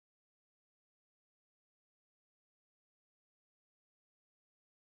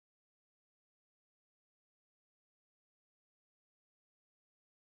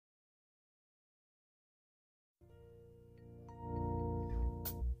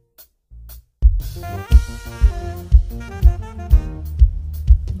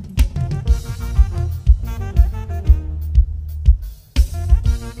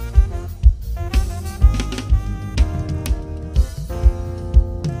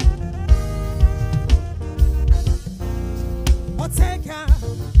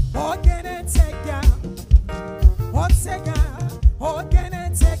Ogene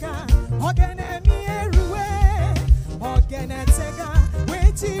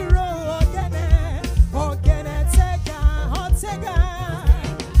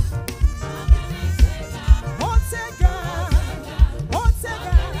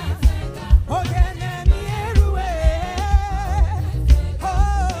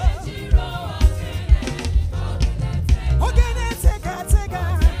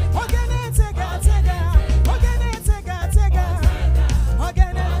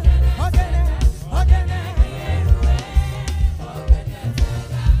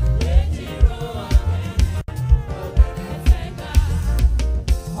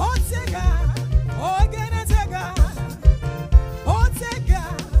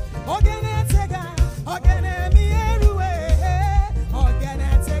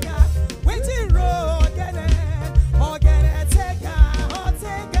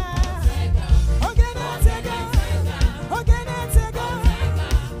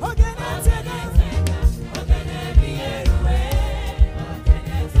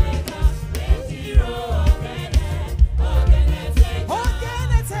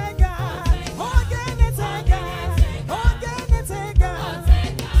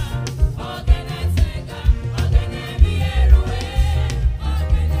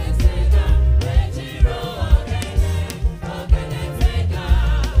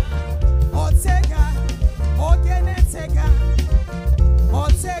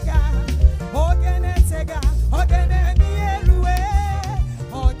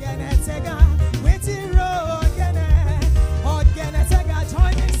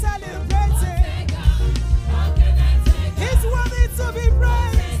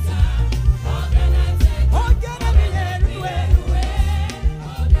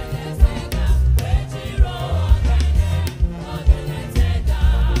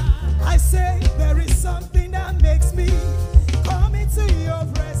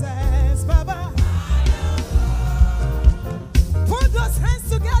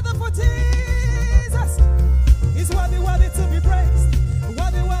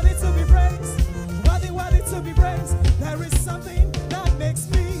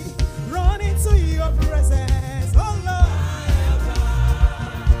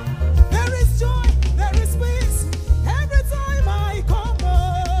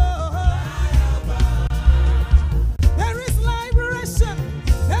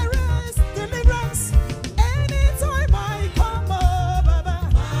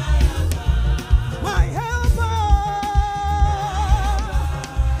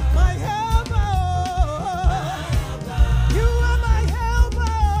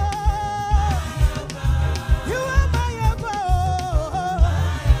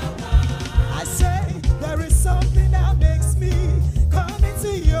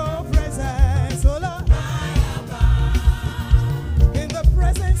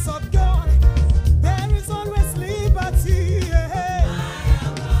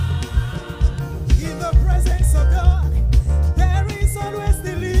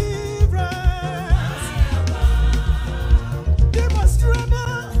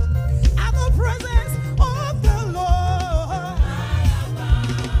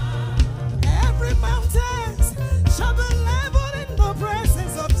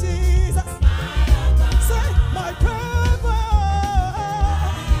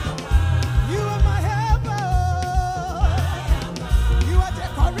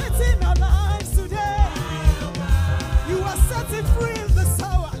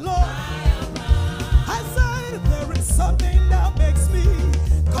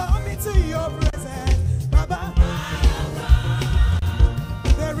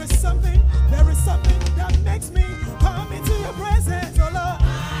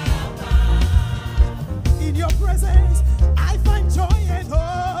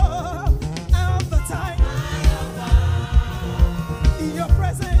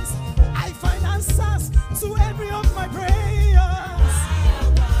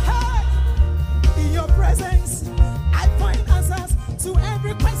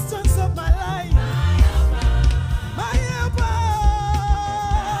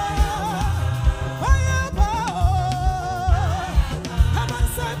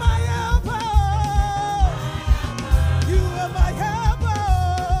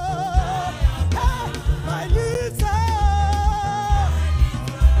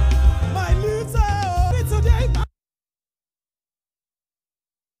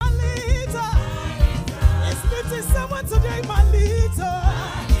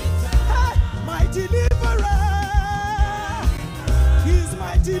is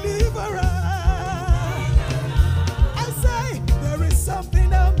my deliverer. I say there is something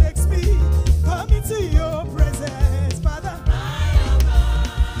that makes me come into your presence, Father.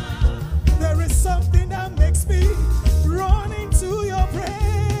 There is something that makes me run into your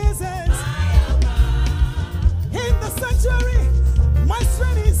presence. In the sanctuary, my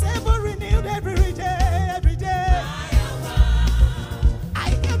strength is ever renewed every day, every day.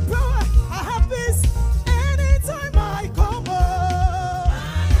 I get power, I have peace anytime I come home.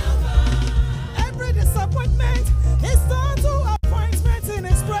 Every disappointment is turned to appointment in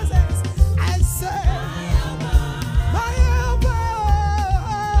His presence. I say, my helper,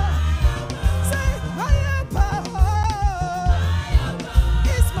 say, my helper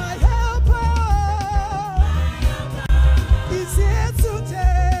is my helper. He's here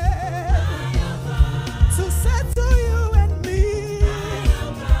today to settle you and me.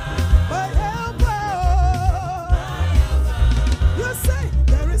 My helper, you say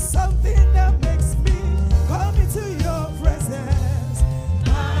there is something that makes me come into your presence.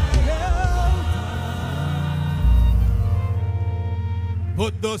 My helper.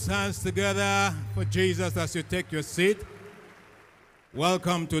 Put those hands together for Jesus as you take your seat.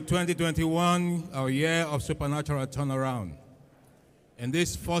 Welcome to 2021, our year of supernatural turnaround. In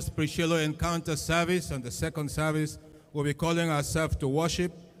this first pre-Shiloh encounter service and the second service, we'll be calling ourselves to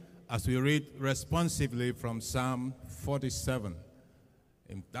worship as we read responsively from Psalm 47.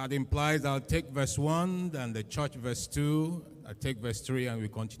 And that implies I'll take verse 1, then the church verse 2, I'll take verse 3, and we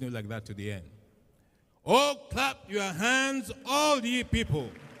continue like that to the end. Oh, clap your hands, all ye people.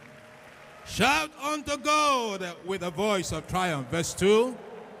 Shout unto God with a voice of triumph. Verse 2.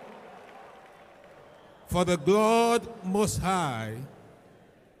 For the Lord Most High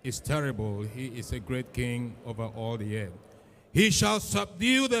is terrible. He is a great king over all the earth. He shall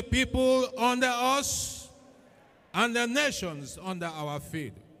subdue the people under us and the nations under our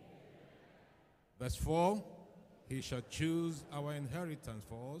feet. Verse 4. He shall choose our inheritance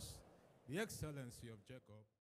for us, the excellency of Jacob.